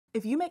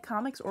If you make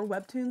comics or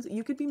webtoons,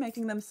 you could be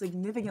making them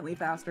significantly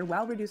faster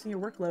while reducing your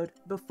workload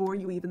before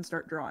you even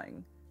start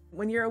drawing.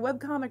 When you're a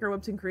webcomic or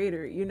webtoon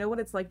creator, you know what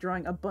it's like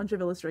drawing a bunch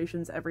of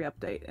illustrations every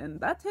update, and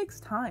that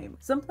takes time.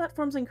 Some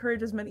platforms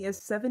encourage as many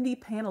as 70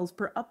 panels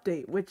per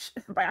update, which,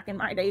 back in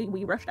my day,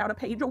 we rushed out a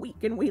page a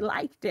week and we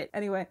liked it.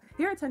 Anyway,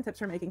 here are 10 tips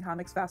for making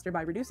comics faster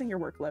by reducing your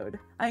workload.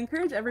 I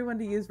encourage everyone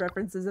to use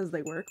references as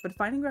they work, but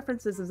finding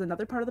references is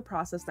another part of the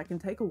process that can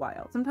take a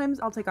while. Sometimes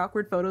I'll take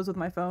awkward photos with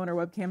my phone or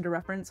webcam to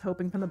reference,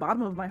 hoping from the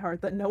bottom of my heart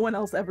that no one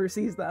else ever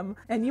sees them.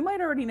 And you might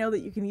already know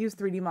that you can use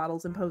 3D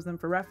models and pose them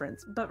for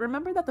reference, but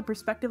remember that the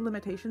perspective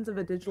limitations of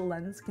a digital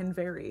lens can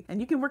vary, and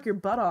you can work your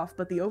butt off,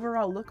 but the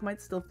overall look might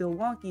still feel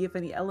wonky if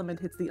any element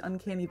hits the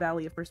uncanny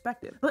valley of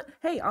perspective. But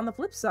hey, on the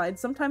flip side,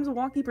 sometimes a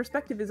wonky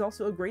perspective is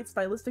also a great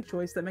stylistic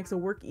choice that makes a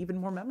work even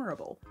more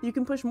memorable. You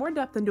can push more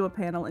depth into a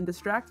panel and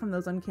distract from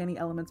those uncanny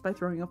elements by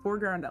throwing a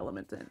foreground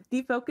element in.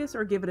 Defocus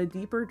or give it a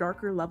deeper,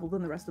 darker level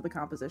than the rest of the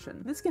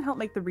composition. This can help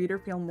make the reader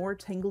feel more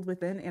tangled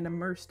within and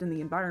immersed in the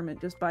environment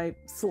just by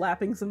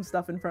slapping some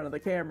stuff in front of the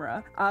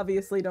camera.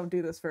 Obviously, don't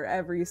do this for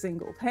every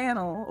single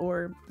panel,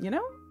 or, you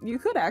know, you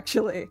could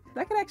actually.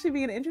 That could actually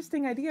be an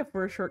interesting idea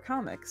for a short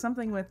comic,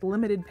 something with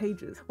limited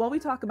pages. While we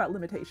talk about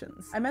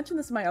limitations, I mentioned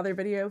this in my other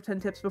video,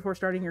 10 tips before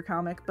starting your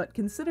comic, but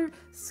consider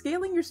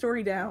scaling your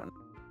story down.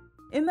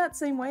 In that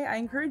same way, I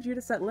encourage you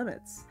to set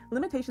limits.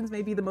 Limitations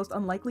may be the most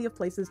unlikely of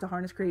places to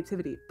harness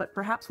creativity, but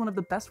perhaps one of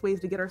the best ways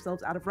to get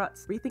ourselves out of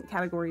ruts, rethink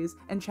categories,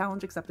 and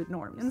challenge accepted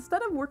norms.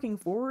 Instead of working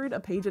forward a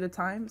page at a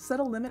time,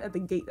 set a limit at the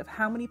gate of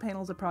how many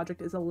panels a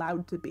project is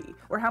allowed to be,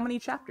 or how many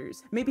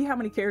chapters, maybe how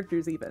many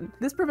characters even.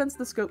 This prevents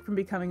the scope from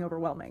becoming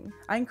overwhelming.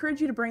 I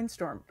encourage you to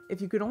brainstorm. If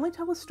you could only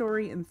tell a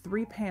story in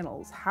 3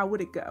 panels, how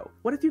would it go?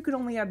 What if you could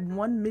only add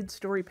 1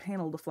 mid-story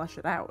panel to flesh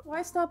it out?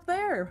 Why stop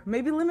there?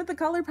 Maybe limit the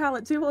color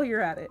palette too while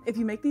you're at it. If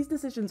you make these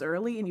decisions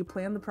early and you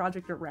plan the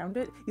project around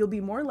it, you'll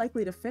be more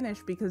likely to finish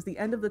because the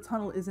end of the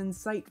tunnel is in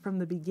sight from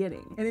the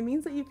beginning. And it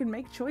means that you can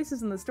make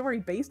choices in the story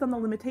based on the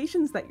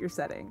limitations that you're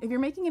setting. If you're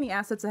making any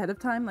assets ahead of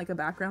time, like a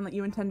background that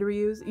you intend to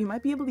reuse, you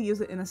might be able to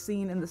use it in a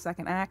scene in the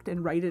second act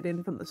and write it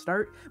in from the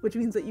start, which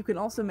means that you can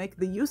also make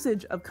the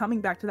usage of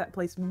coming back to that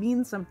place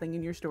mean something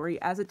in your story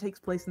as it takes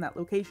place in that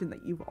location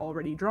that you've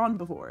already drawn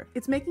before.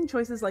 It's making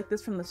choices like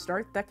this from the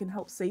start that can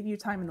help save you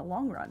time in the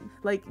long run,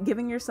 like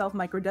giving yourself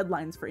micro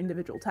deadlines for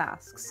individual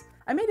tasks.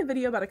 I made a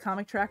video about a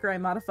comic tracker I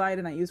modified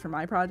and I use for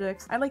my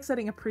projects. I like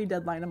setting a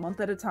pre-deadline a month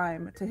at a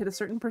time to hit a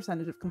certain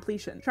percentage of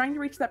completion. Trying to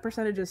reach that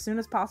percentage as soon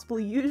as possible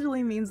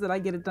usually means that I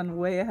get it done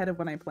way ahead of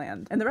when I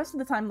planned, and the rest of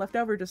the time left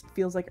over just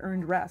feels like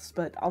earned rest,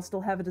 but I'll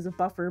still have it as a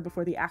buffer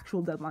before the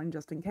actual deadline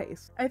just in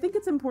case. I think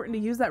it's important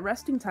to use that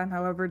resting time,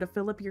 however, to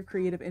fill up your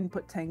creative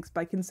input tanks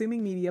by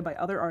consuming media by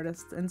other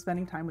artists and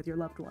spending time with your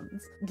loved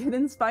ones. Get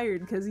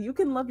inspired, because you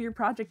can love your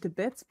project to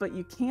bits, but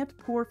you can't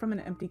pour from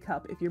an empty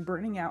cup if you're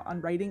burning out on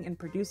writing and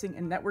producing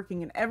and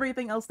networking and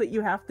everything else that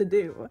you have to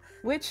do.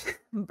 Which,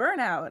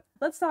 burnout.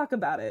 Let's talk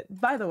about it.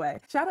 By the way,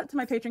 shout out to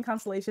my patron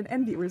constellation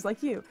and viewers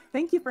like you.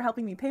 Thank you for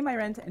helping me pay my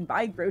rent and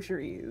buy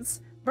groceries.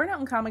 Burnout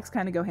and comics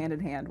kind of go hand in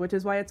hand, which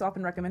is why it's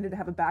often recommended to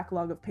have a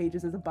backlog of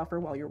pages as a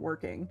buffer while you're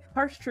working.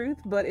 Harsh truth,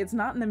 but it's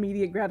not an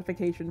immediate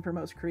gratification for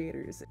most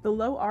creators. The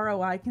low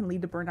ROI can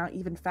lead to burnout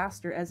even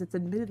faster, as it's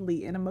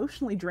admittedly an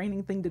emotionally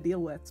draining thing to deal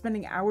with,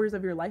 spending hours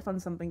of your life on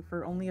something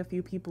for only a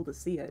few people to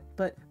see it.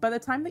 But by the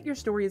time that your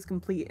story is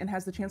complete and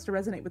has the chance to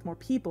resonate with more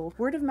people,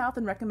 word of mouth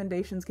and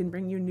recommendations can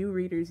bring you new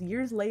readers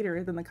years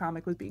later than the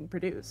comic was being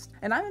produced.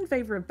 And I'm in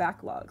favor of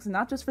backlogs,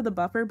 not just for the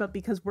buffer, but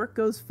because work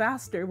goes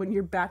faster when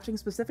you're batching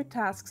specific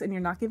tasks and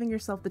you're not giving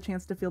yourself the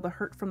chance to feel the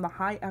hurt from the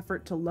high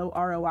effort to low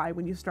ROI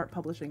when you start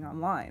publishing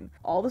online.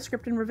 All the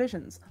script and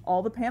revisions,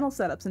 all the panel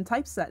setups and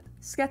typeset,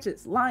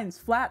 sketches, lines,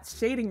 flats,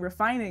 shading,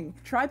 refining.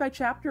 Try by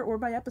chapter or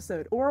by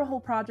episode, or a whole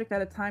project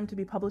at a time to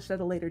be published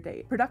at a later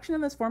date. Production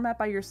in this format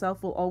by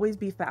yourself will always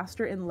be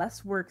faster and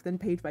less work than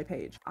page by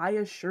page, I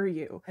assure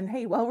you. And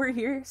hey, while we're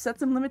here, set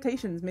some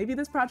limitations. Maybe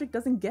this project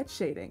doesn't get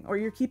shading, or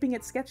you're keeping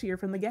it sketchier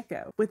from the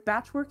get-go. With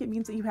batch work, it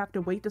means that you have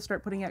to wait to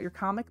start putting out your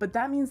comic, but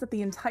that means that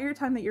the entire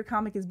time that your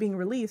comic is being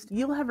released,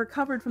 you'll have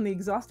recovered from the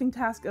exhausting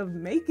task of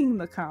making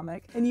the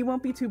comic, and you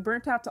won't be too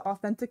burnt out to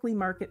authentically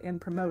market and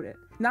promote it.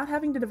 Not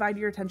having to divide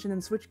your attention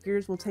and switch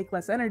gears will take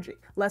less energy.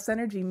 Less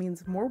energy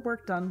means more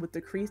work done with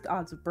decreased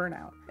odds of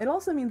burnout. It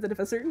also means that if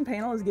a certain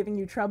panel is giving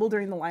you trouble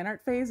during the line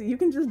art phase, you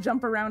can just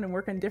jump around and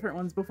work on different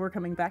ones before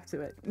coming back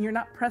to it. You're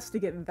not pressed to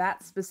get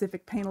that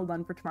specific panel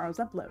done for tomorrow's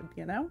upload,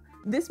 you know?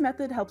 This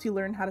method helps you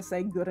learn how to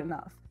say good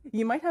enough.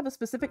 You might have a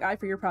specific eye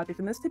for your project,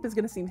 and this tip is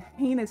going to seem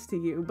heinous to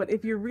you, but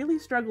if you're really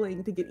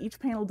struggling to get each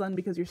panel done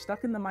because you're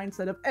stuck in the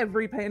mindset of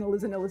every panel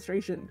is an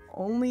illustration,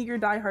 only your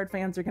diehard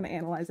fans are going to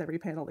analyze every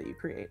panel that you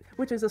create,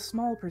 which is a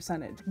small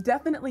percentage.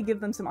 Definitely give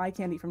them some eye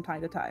candy from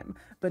time to time,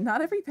 but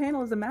not every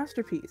panel is a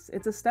masterpiece.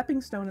 It's a stepping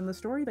stone in the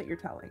story that you're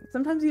telling.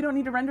 Sometimes you don't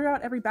need to render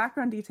out every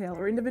background detail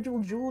or individual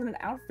jewel in an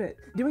outfit.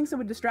 Doing so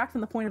would distract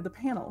from the point of the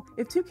panel.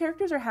 If two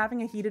characters are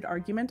having a heated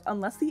argument,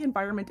 unless the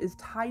environment is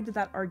tied to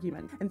that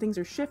argument and things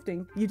are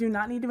shifting, You do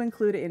not need to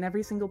include it in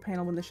every single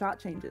panel when the shot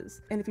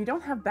changes. And if you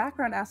don't have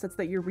background assets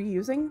that you're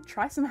reusing,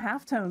 try some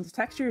halftones,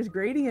 textures,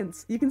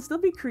 gradients. You can still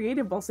be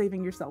creative while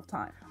saving yourself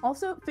time.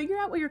 Also, figure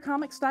out what your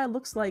comic style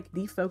looks like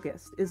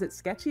defocused. Is it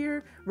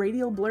sketchier,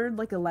 radial blurred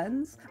like a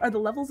lens? Are the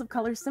levels of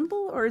color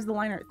simple, or is the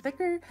line art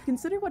thicker?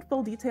 Consider what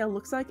full detail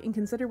looks like, and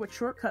consider what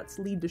shortcuts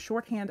lead to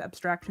shorthand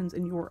abstractions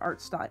in your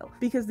art style.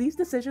 Because these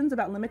decisions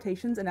about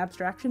limitations and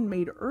abstraction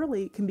made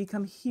early can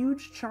become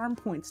huge charm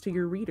points to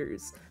your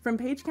readers. From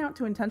page count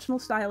to intentional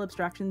style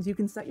abstractions, you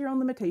can set your own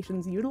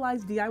limitations,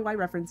 utilize DIY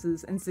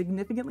references, and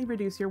significantly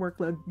reduce your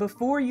workload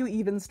before you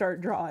even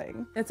start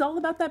drawing. It's all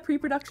about that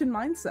pre-production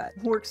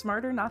mindset. Work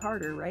smarter, not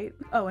harder, right?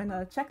 Oh,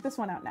 and check this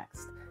one out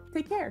next.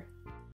 Take care.